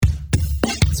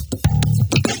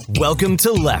Welcome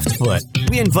to Left Foot.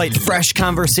 We invite fresh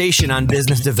conversation on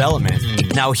business development.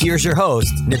 Now here's your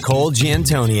host, Nicole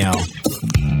Giantonio.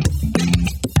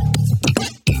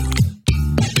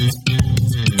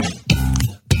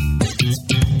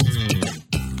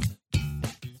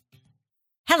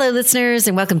 Hello, listeners,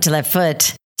 and welcome to Left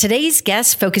Foot. Today's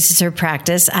guest focuses her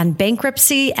practice on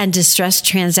bankruptcy and distressed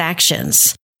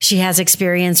transactions. She has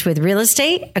experience with real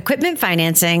estate, equipment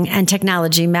financing, and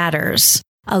technology matters.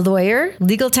 A lawyer,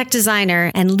 legal tech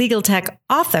designer, and legal tech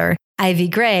author, Ivy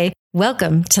Gray,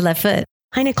 welcome to Left Foot.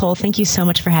 Hi, Nicole. Thank you so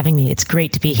much for having me. It's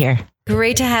great to be here.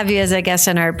 Great to have you as a guest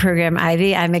on our program,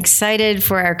 Ivy. I'm excited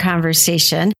for our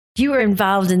conversation. You were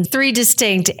involved in 3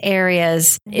 distinct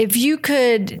areas. If you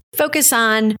could focus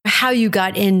on how you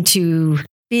got into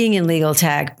being in legal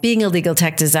tech, being a legal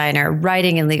tech designer,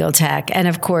 writing in legal tech, and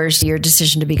of course, your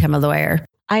decision to become a lawyer.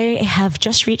 I have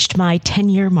just reached my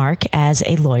 10-year mark as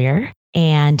a lawyer,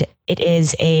 and it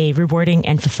is a rewarding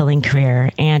and fulfilling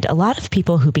career. And a lot of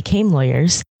people who became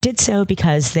lawyers did so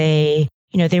because they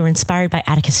were inspired by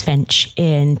Atticus Finch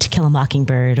in To Kill a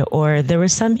Mockingbird, or there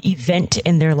was some event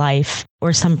in their life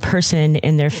or some person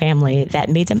in their family that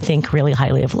made them think really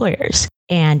highly of lawyers.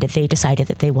 And they decided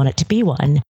that they wanted to be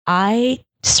one. I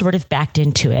sort of backed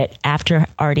into it after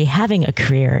already having a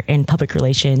career in public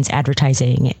relations,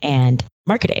 advertising, and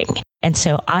marketing. And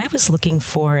so I was looking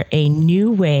for a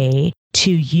new way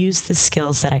to use the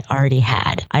skills that I already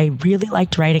had. I really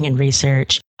liked writing and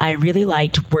research. I really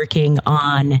liked working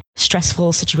on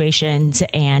stressful situations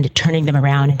and turning them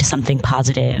around into something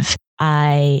positive.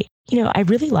 I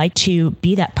really like to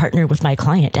be that partner with my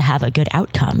client to have a good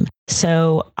outcome.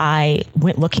 So I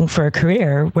went looking for a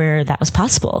career where that was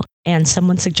possible. And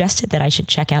someone suggested that I should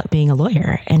check out being a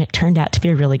lawyer, and it turned out to be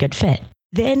a really good fit.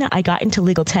 Then I got into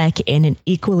legal tech in an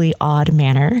equally odd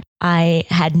manner. I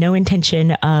had no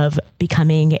intention of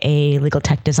becoming a legal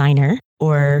tech designer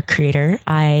or creator.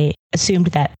 I assumed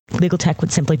that legal tech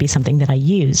would simply be something that I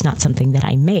use, not something that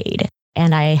I made.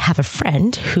 And I have a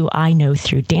friend who I know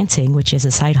through dancing, which is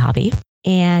a side hobby.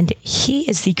 And he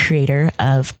is the creator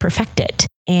of Perfectit.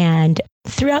 And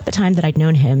throughout the time that I'd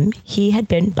known him, he had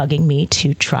been bugging me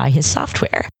to try his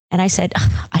software. And I said,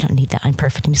 I don't need that. I'm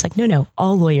perfect. And he's like, no,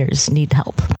 all lawyers need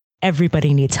help.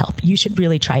 Everybody needs help. You should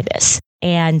really try this.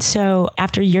 And so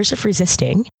after years of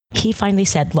resisting, he finally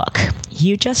said, look,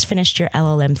 you just finished your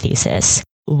LLM thesis.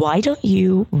 Why don't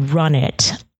you run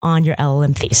it on your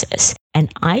LLM thesis? And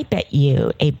I bet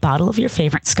you a bottle of your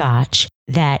favorite scotch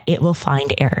that it will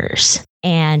find errors.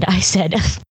 And I said,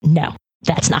 no,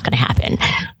 that's not going to happen.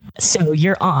 So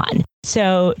you're on.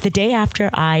 So the day after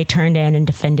I turned in and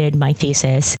defended my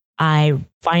thesis, I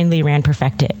finally ran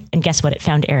Perfectit. And guess what? It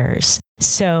found errors.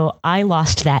 So I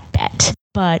lost that bet.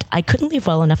 But I couldn't leave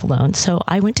well enough alone. So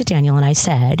I went to Daniel and I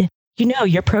said,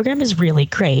 your program is really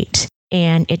great.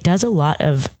 And it does a lot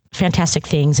of fantastic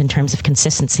things in terms of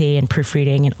consistency and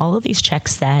proofreading and all of these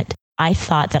checks that I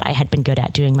thought that I had been good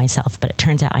at doing myself, but it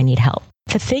turns out I need help.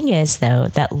 The thing is, though,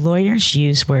 that lawyers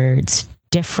use words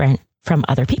different from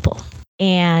other people.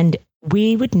 And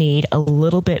we would need a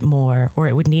little bit more, or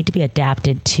it would need to be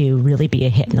adapted to really be a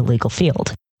hit in the legal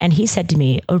field. And he said to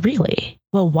me, oh, really?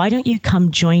 Well, why don't you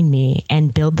come join me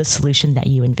and build the solution that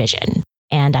you envision?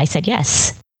 And I said,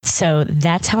 yes. So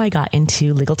that's how I got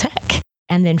into legal tech.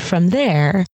 And then from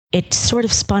there, it sort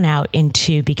of spun out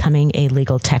into becoming a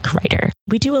legal tech writer.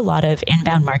 We do a lot of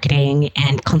inbound marketing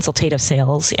and consultative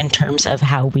sales in terms of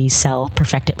how we sell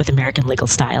Perfectit with American legal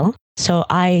style. So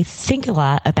I think a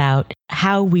lot about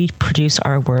how we produce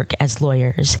our work as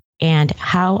lawyers and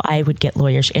how I would get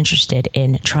lawyers interested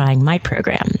in trying my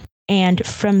program. And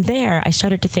from there, I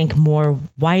started to think more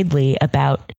widely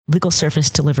about legal service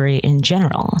delivery in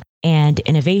general and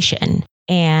innovation.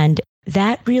 And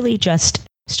that really just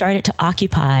started to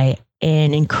occupy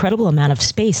an incredible amount of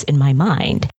space in my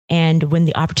mind. And when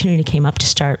the opportunity came up to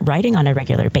start writing on a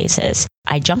regular basis,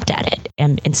 I jumped at it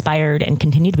and inspired and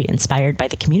continue to be inspired by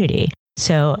the community.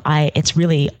 So it's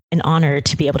really an honor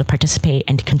to be able to participate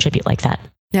and to contribute like that.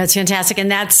 That's fantastic.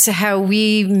 And that's how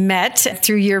we met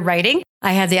through your writing.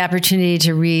 I had the opportunity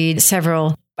to read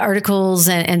several articles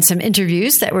and some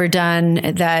interviews that were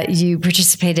done that you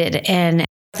participated in.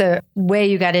 The way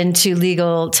you got into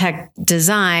legal tech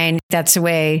design, that's the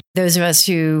way those of us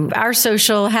who are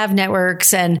social, have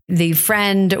networks, and the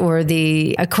friend or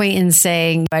the acquaintance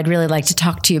saying, I'd really like to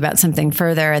talk to you about something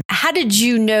further. How did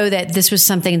you know that this was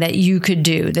something that you could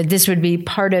do, that this would be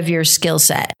part of your skill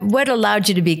set? What allowed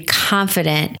you to be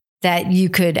confident that you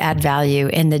could add value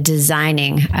in the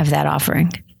designing of that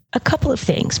offering? A couple of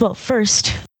things. Well,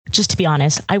 first, just to be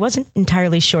honest, I wasn't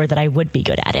entirely sure that I would be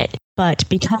good at it. But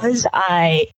because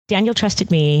Daniel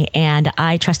trusted me and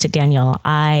I trusted Daniel,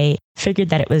 I figured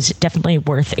that it was definitely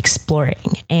worth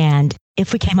exploring. And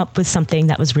if we came up with something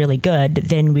that was really good,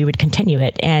 then we would continue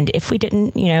it. And if we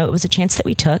didn't, it was a chance that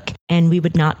we took, and we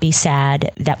would not be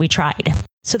sad that we tried.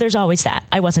 So there's always that.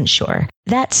 I wasn't sure.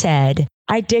 That said,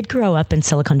 I did grow up in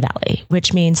Silicon Valley,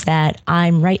 which means that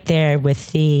I'm right there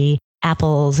with the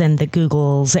Apples and the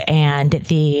Googles and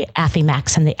the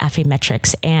Affymax and the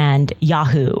Affymetrics and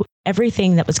Yahoo.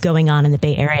 Everything that was going on in the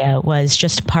Bay Area was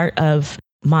just part of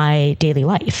my daily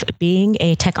life. Being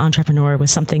a tech entrepreneur was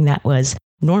something that was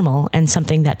normal and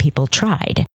something that people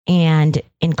tried. And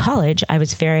in college, I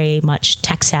was very much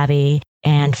tech savvy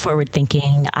and forward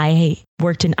thinking. I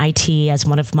worked in IT as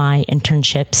one of my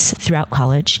internships throughout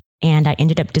college, and I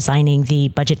ended up designing the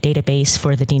budget database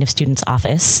for the Dean of Students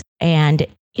office. And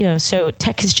so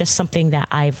tech is just something that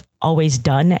I've always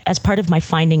done as part of my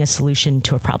finding a solution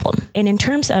to a problem. And in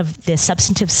terms of the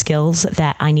substantive skills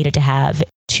that I needed to have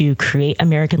to create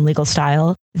American legal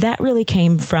style, that really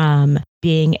came from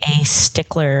being a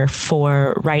stickler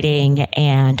for writing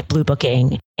and blue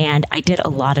booking. And I did a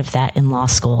lot of that in law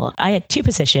school. I had 2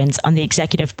 positions on the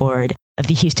executive board of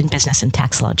the Houston Business and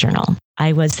Tax Law Journal.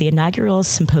 I was the inaugural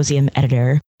symposium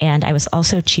editor, and I was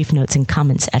also chief notes and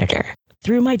comments editor.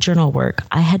 Through my journal work,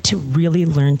 I had to really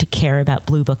learn to care about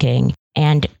blue booking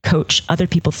and coach other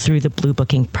people through the blue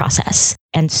booking process.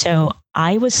 And so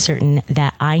I was certain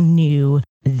that I knew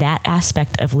that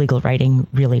aspect of legal writing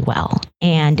really well.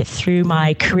 And through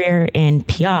my career in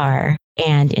PR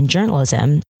and in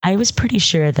journalism, I was pretty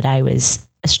sure that I was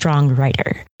a strong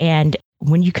writer. And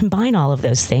when you combine all of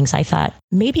those things, I thought,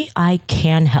 maybe I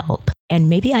can help. And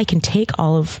maybe I can take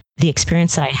all of the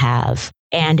experience that I have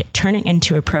and turn it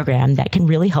into a program that can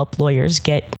really help lawyers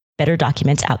get better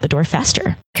documents out the door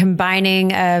faster.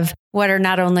 Combining of what are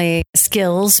not only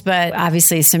skills, but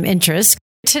obviously some interests.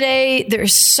 Today,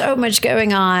 there's so much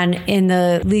going on in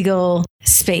the legal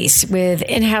space with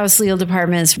in-house legal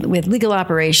departments, with legal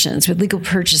operations, with legal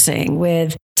purchasing,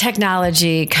 with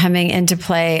technology coming into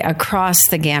play across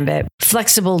the gambit,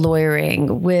 flexible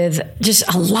lawyering, with just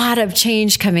a lot of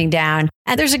change coming down.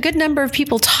 And there's a good number of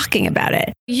people talking about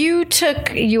it. You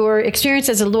took your experience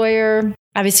as a lawyer,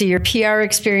 obviously your PR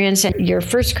experience and your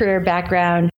first career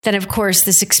background, then of course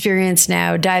this experience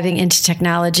now diving into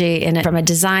technology and from a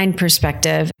design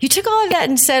perspective. You took all of that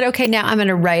and said, okay, now I'm going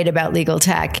to write about legal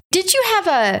tech. Did you have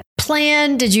a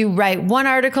plan? Did you write one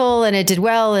article and it did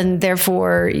well, and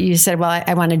therefore you said, well,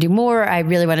 I want to do more. I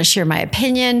really want to share my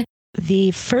opinion?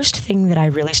 The first thing that I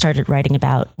really started writing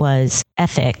about was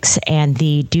ethics and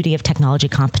the duty of technology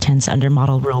competence under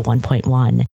Model Rule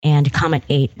 1.1 and Comment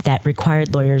 8 that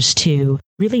required lawyers to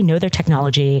really know their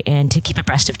technology and to keep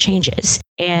abreast of changes.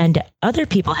 And other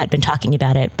people had been talking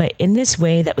about it, but in this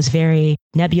way that was very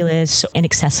nebulous,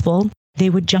 inaccessible. They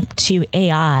would jump to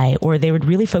AI, or they would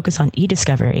really focus on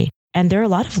e-discovery. And there are a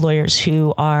lot of lawyers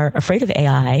who are afraid of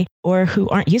AI or who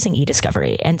aren't using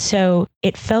e-discovery. And so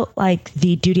it felt like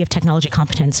the duty of technology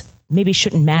competence maybe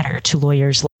shouldn't matter to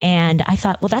lawyers. And I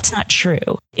thought, well, that's not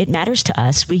true. It matters to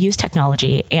us. We use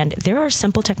technology, and there are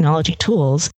simple technology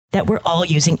tools that we're all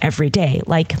using every day,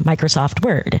 like Microsoft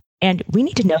Word. And we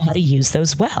need to know how to use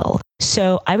those well.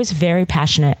 So I was very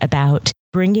passionate about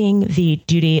bringing the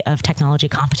duty of technology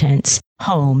competence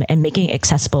home and making it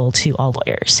accessible to all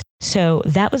lawyers. So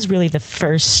that was really the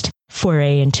first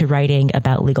foray into writing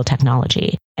about legal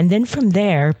technology. And then from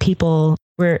there, people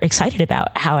were excited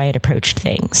about how I had approached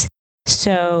things.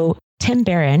 So Tim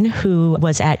Barron, who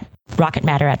was at Rocket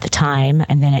Matter at the time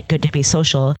and then at Good to Be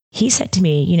Social, he said to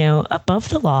me, Above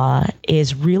the Law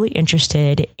is really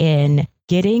interested in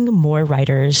getting more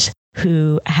writers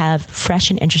who have fresh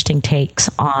and interesting takes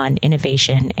on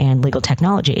innovation and legal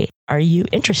technology. Are you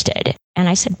interested? And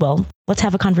I said, well, let's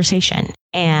have a conversation.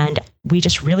 And we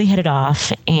just really hit it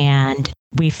off. And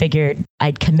we figured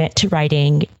I'd commit to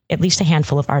writing at least a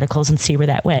handful of articles and see where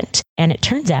that went. And it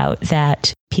turns out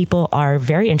that people are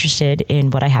very interested in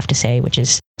what I have to say, which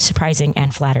is surprising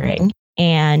and flattering.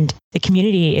 And the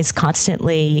community is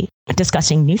constantly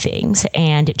discussing new things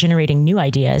and generating new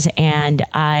ideas. And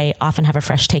I often have a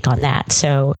fresh take on that.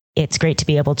 So it's great to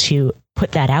be able to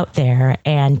put that out there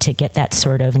and to get that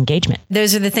sort of engagement.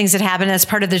 Those are the things that happen as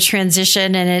part of the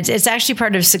transition. And it's actually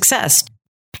part of success.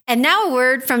 And now a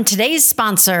word from today's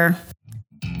sponsor.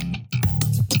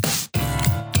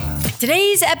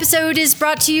 Today's episode is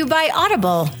brought to you by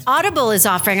Audible. Audible is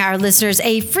offering our listeners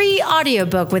a free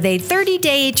audiobook with a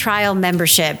 30-day trial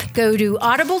membership. Go to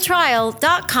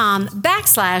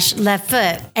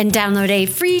audibletrial.com/leftfoot and download a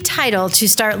free title to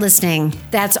start listening.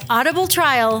 That's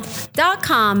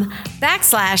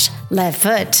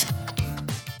audibletrial.com/leftfoot.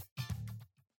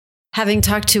 Having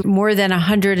talked to more than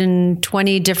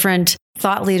 120 different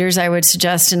thought leaders, I would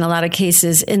suggest in a lot of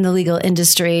cases in the legal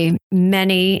industry,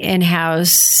 many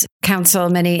in-house counsel,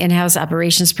 many in-house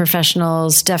operations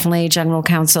professionals, definitely general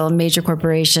counsel, major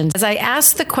corporations. As I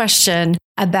asked the question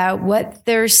about what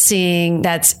they're seeing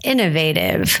that's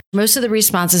innovative, most of the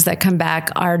responses that come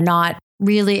back are not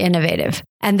really innovative.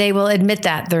 And they will admit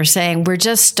that. They're saying, we're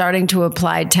just starting to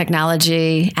apply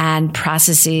technology and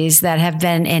processes that have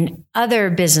been in other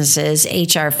businesses,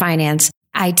 HR, finance,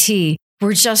 IT.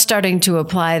 We're just starting to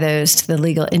apply those to the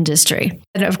legal industry.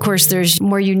 And of course, there's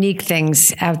more unique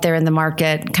things out there in the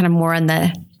market, kind of more on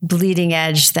the bleeding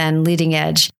edge than leading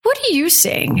edge. What are you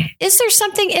seeing? Is there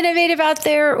something innovative out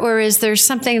there, or is there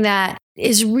something that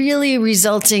is really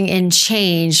resulting in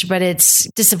change, but it's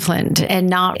disciplined and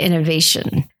not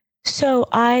innovation? So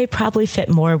I probably fit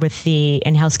more with the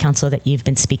in-house counsel that you've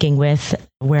been speaking with,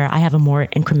 where I have a more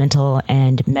incremental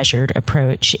and measured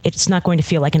approach. It's not going to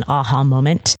feel like an aha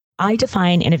moment. I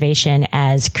define innovation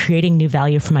as creating new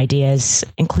value from ideas,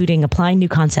 including applying new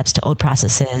concepts to old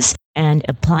processes and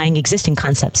applying existing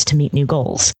concepts to meet new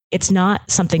goals. It's not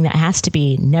something that has to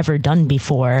be never done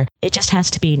before. It just has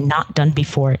to be not done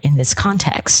before in this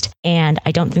context. And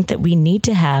I don't think that we need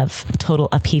to have total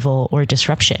upheaval or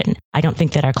disruption. I don't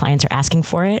think that our clients are asking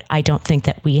for it. I don't think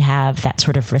that we have that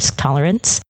sort of risk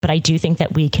tolerance. But I do think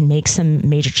that we can make some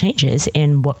major changes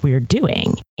in what we're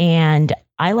doing. And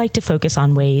I like to focus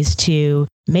on ways to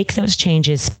make those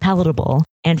changes palatable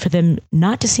and for them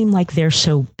not to seem like they're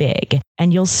so big.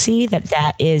 And you'll see that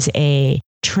that is a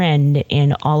trend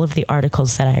in all of the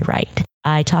articles that I write.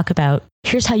 I talk about,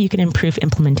 here's how you can improve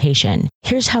implementation.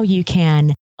 Here's how you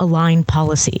can align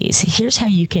policies. Here's how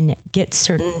you can get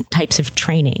certain types of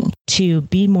training to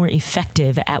be more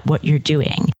effective at what you're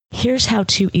doing. Here's how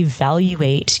to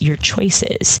evaluate your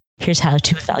choices. Here's how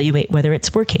to evaluate whether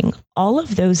it's working. All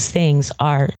of those things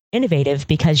are innovative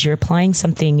because you're applying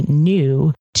something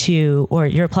new to, or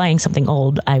you're applying something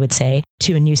old, I would say,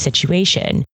 to a new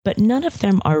situation. But none of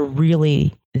them are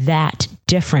really that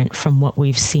different from what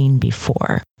we've seen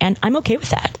before. And I'm okay with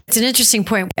that. It's an interesting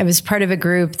point. I was part of a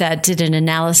group that did an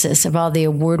analysis of all the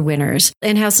award winners,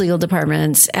 in-house legal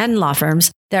departments and law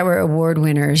firms that were award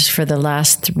winners for the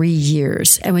last 3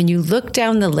 years. And when you look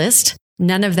down the list,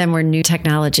 none of them were new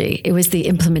technology. It was the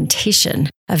implementation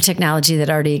of technology that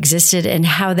already existed and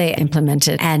how they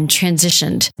implemented and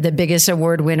transitioned. The biggest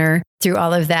award winner through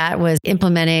all of that was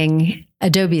implementing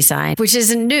Adobe Sign, which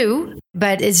isn't new,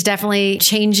 but it's definitely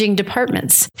changing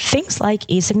departments. Things like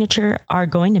e-signature are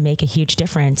going to make a huge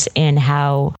difference in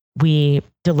how we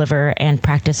deliver and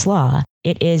practice law.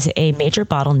 It is a major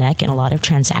bottleneck in a lot of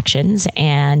transactions,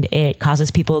 and it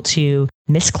causes people to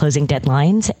miss closing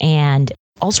deadlines, and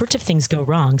all sorts of things go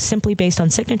wrong simply based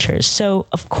on signatures. So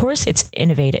of course it's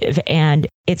innovative and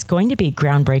it's going to be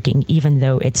groundbreaking, even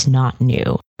though it's not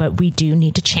new. But we do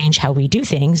need to change how we do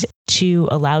things to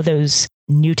allow those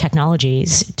new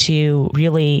technologies to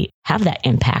really have that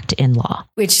impact in law.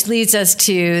 Which leads us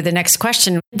to the next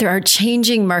question. There are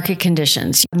changing market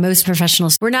conditions. Most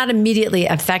professionals were not immediately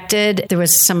affected. There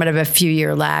was somewhat of a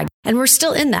few-year lag, and we're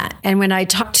still in that. And when I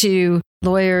talk to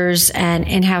lawyers and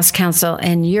in-house counsel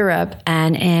in Europe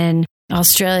and in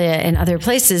Australia and other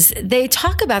places, they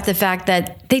talk about the fact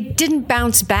that they didn't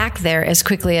bounce back there as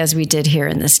quickly as we did here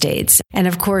in the States. And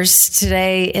of course,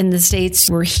 today in the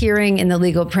States, we're hearing in the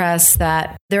legal press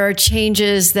that there are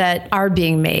changes that are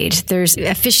being made. There's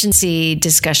efficiency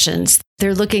discussions.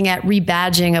 They're looking at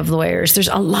rebadging of lawyers. There's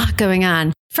a lot going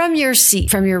on. From your seat,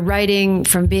 from your writing,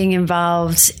 from being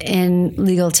involved in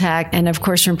legal tech, and of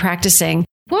course, from practicing,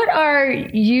 what are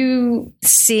you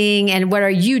seeing and what are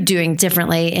you doing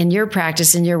differently in your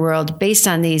practice, in your world, based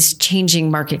on these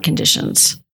changing market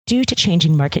conditions? Due to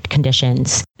changing market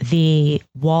conditions, the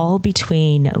wall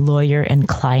between lawyer and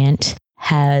client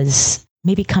has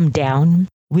maybe come down.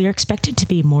 We are expected to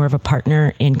be more of a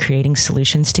partner in creating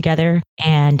solutions together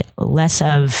and less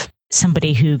of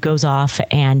somebody who goes off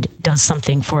and does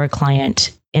something for a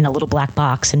client in a little black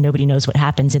box and nobody knows what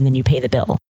happens and then you pay the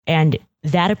bill. And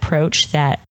that approach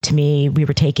that, to me, we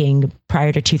were taking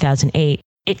prior to 2008,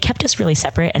 it kept us really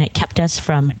separate and it kept us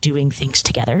from doing things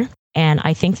together. And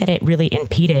I think that it really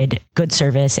impeded good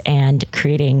service and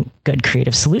creating good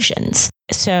creative solutions.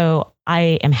 So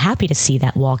I am happy to see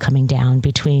that wall coming down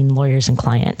between lawyers and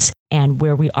clients, and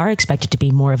where we are expected to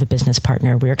be more of a business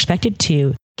partner. We're expected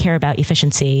to care about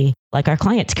efficiency like our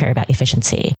clients care about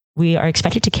efficiency. We are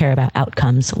expected to care about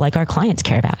outcomes like our clients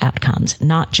care about outcomes,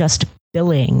 not just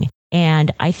billing.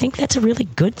 And I think that's a really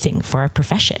good thing for our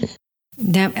profession.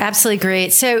 No, absolutely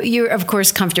great. So you're, of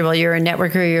course, comfortable. You're a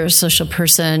networker. You're a social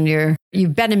person.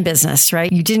 You've been in business,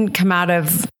 right? You didn't come out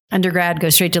of undergrad, go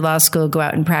straight to law school, go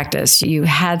out and practice. You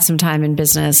had some time in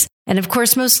business. And of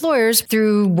course, most lawyers,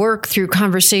 through work, through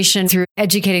conversation, through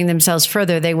educating themselves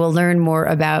further, they will learn more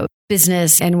about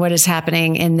business and what is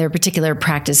happening in their particular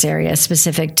practice area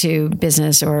specific to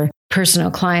business or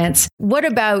personal clients. What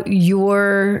about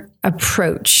your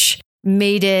approach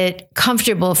made it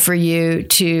comfortable for you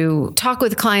to talk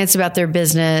with clients about their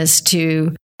business,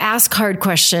 to ask hard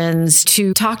questions,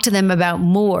 to talk to them about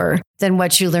more than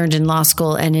what you learned in law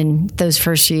school and in those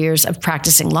first few years of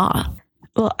practicing law?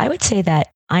 Well, I would say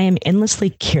that I am endlessly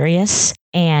curious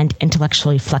and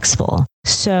intellectually flexible.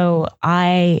 So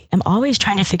I am always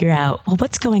trying to figure out, well,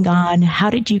 what's going on?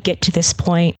 How did you get to this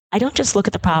point? I don't just look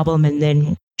at the problem and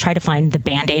then try to find the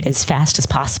Band-Aid as fast as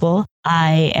possible.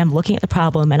 I am looking at the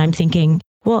problem and I'm thinking,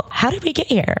 well, how did we get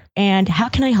here? And how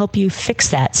can I help you fix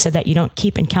that so that you don't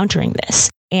keep encountering this?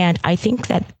 And I think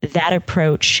that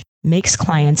approach makes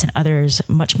clients and others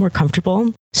much more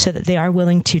comfortable so that they are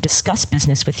willing to discuss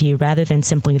business with you rather than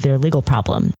simply their legal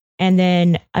problem. And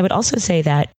then I would also say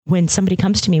that when somebody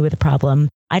comes to me with a problem,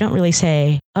 I don't really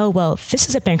say, oh, well, this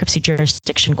is a bankruptcy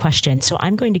jurisdiction question, so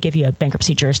I'm going to give you a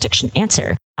bankruptcy jurisdiction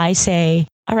answer. I say,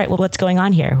 all right, well, what's going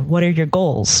on here? What are your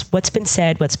goals? What's been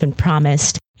said? What's been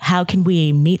promised? How can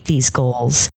we meet these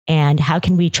goals? And how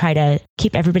can we try to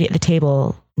keep everybody at the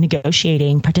table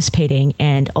negotiating, participating,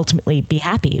 and ultimately be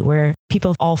happy, where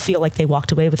people all feel like they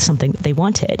walked away with something that they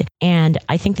wanted? And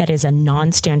I think that is a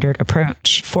non-standard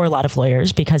approach for a lot of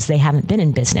lawyers because they haven't been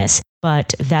in business.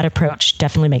 But that approach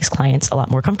definitely makes clients a lot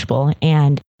more comfortable.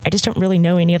 And I just don't really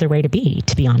know any other way to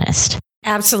be honest.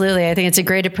 Absolutely. I think it's a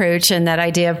great approach. And that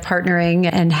idea of partnering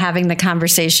and having the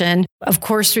conversation, of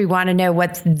course, we want to know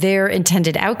what their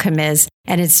intended outcome is.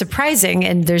 And it's surprising,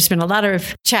 and there's been a lot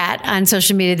of chat on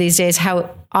social media these days, how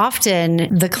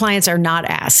often the clients are not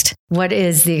asked, what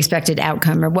is the expected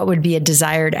outcome or what would be a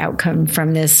desired outcome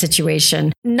from this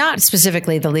situation? Not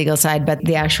specifically the legal side, but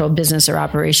the actual business or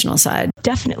operational side.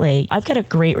 Definitely. I've got a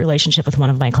great relationship with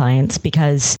one of my clients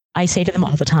because I say to them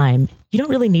all the time, you don't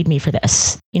really need me for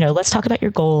this. Let's talk about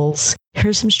your goals.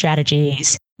 Here's some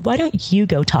strategies. Why don't you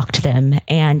go talk to them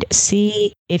and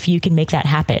see if you can make that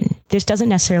happen? This doesn't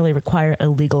necessarily require a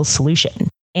legal solution.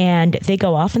 And they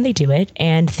go off and they do it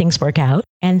and things work out.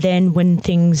 And then when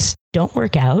things don't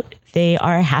work out, they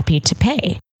are happy to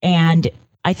pay. And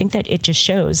I think that it just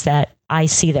shows that I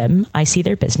see them, I see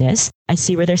their business, I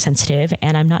see where they're sensitive,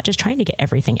 and I'm not just trying to get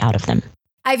everything out of them.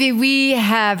 Ivy, we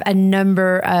have a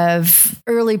number of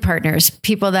early partners,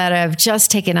 people that have just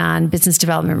taken on business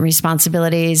development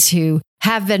responsibilities who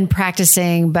have been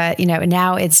practicing, but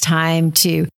now it's time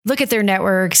to look at their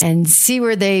networks and see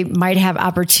where they might have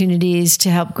opportunities to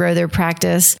help grow their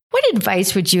practice. What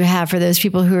advice would you have for those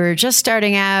people who are just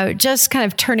starting out, just kind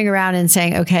of turning around and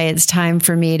saying, okay, it's time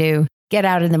for me to get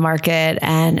out in the market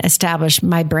and establish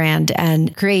my brand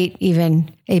and create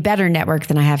even a better network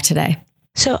than I have today?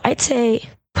 So I'd say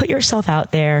put yourself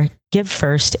out there, give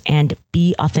first, and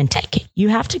be authentic. You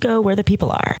have to go where the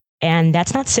people are. And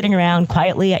that's not sitting around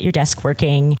quietly at your desk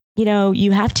working.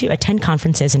 You have to attend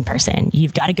conferences in person.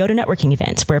 You've got to go to networking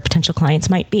events where potential clients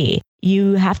might be.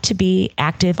 You have to be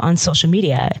active on social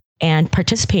media and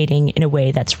participating in a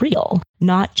way that's real,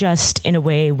 not just in a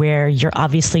way where you're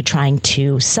obviously trying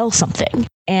to sell something.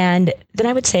 And then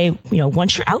I would say,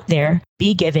 once you're out there,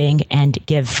 be giving and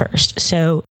give first.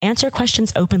 So answer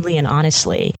questions openly and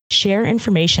honestly. Share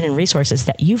information and resources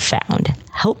that you've found.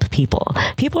 Help people.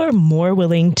 People are more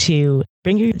willing to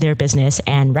bring you their business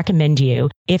and recommend you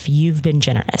if you've been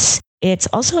generous. It's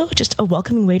also just a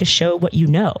welcoming way to show what you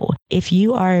know. If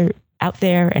you are out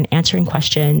there and answering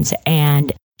questions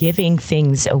and giving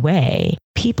things away,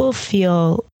 people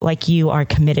feel like you are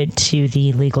committed to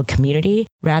the legal community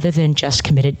rather than just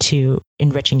committed to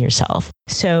enriching yourself.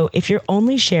 So if you're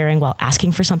only sharing while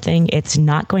asking for something, it's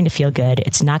not going to feel good.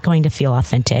 It's not going to feel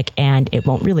authentic, and it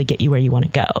won't really get you where you want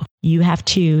to go. You have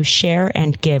to share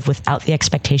and give without the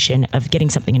expectation of getting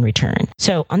something in return.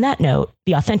 So on that note,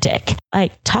 be authentic.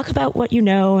 Talk about what you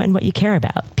know and what you care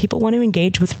about. People want to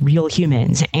engage with real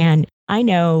humans. And I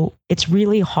know it's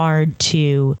really hard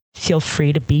to feel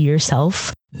free to be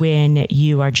yourself when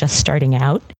you are just starting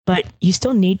out, but you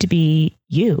still need to be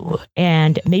you.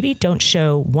 And maybe don't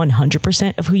show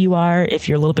 100% of who you are if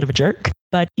you're a little bit of a jerk,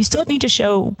 but you still need to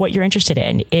show what you're interested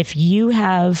in. If you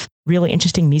have really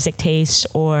interesting music tastes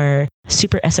or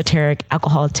super esoteric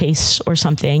alcohol tastes or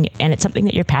something, and it's something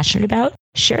that you're passionate about,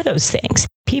 share those things.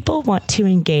 People want to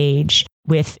engage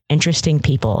with interesting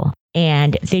people,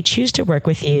 and they choose to work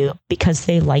with you because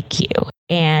they like you.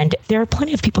 And there are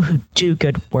plenty of people who do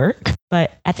good work,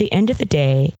 but at the end of the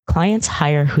day, clients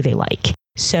hire who they like.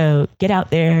 So get out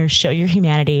there, show your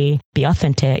humanity, be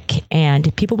authentic,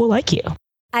 and people will like you.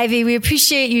 Ivy, we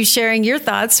appreciate you sharing your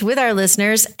thoughts with our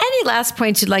listeners. Any last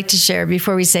points you'd like to share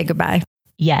before we say goodbye?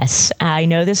 Yes, I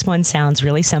know this one sounds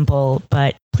really simple,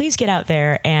 but please get out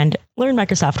there and learn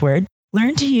Microsoft Word.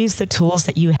 Learn to use the tools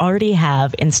that you already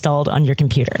have installed on your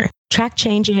computer. Track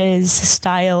changes,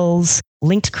 styles,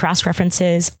 linked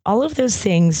cross-references, all of those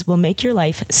things will make your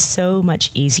life so much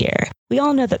easier. We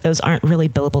all know that those aren't really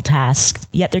billable tasks,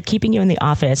 yet they're keeping you in the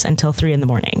office until 3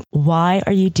 a.m. Why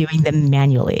are you doing them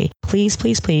manually? Please,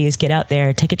 please, please get out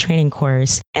there, take a training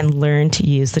course, and learn to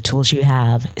use the tools you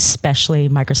have, especially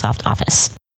Microsoft Office.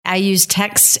 I use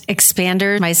Text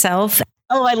Expander myself.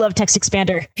 Oh, I love Text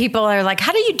Expander. People are like,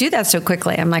 how do you do that so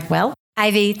quickly? I'm like, well,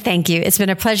 Ivy, thank you. It's been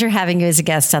a pleasure having you as a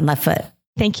guest on Left Foot.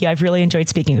 Thank you. I've really enjoyed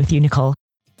speaking with you, Nicole.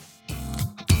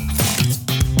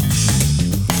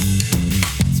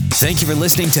 Thank you for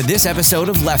listening to this episode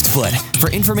of Left Foot. For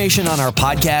information on our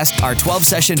podcast, our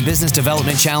 12-session business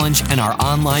development challenge, and our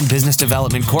online business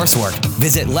development coursework,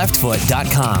 visit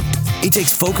leftfoot.com. It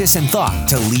takes focus and thought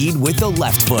to lead with the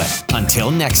left foot.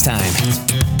 Until next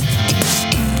time.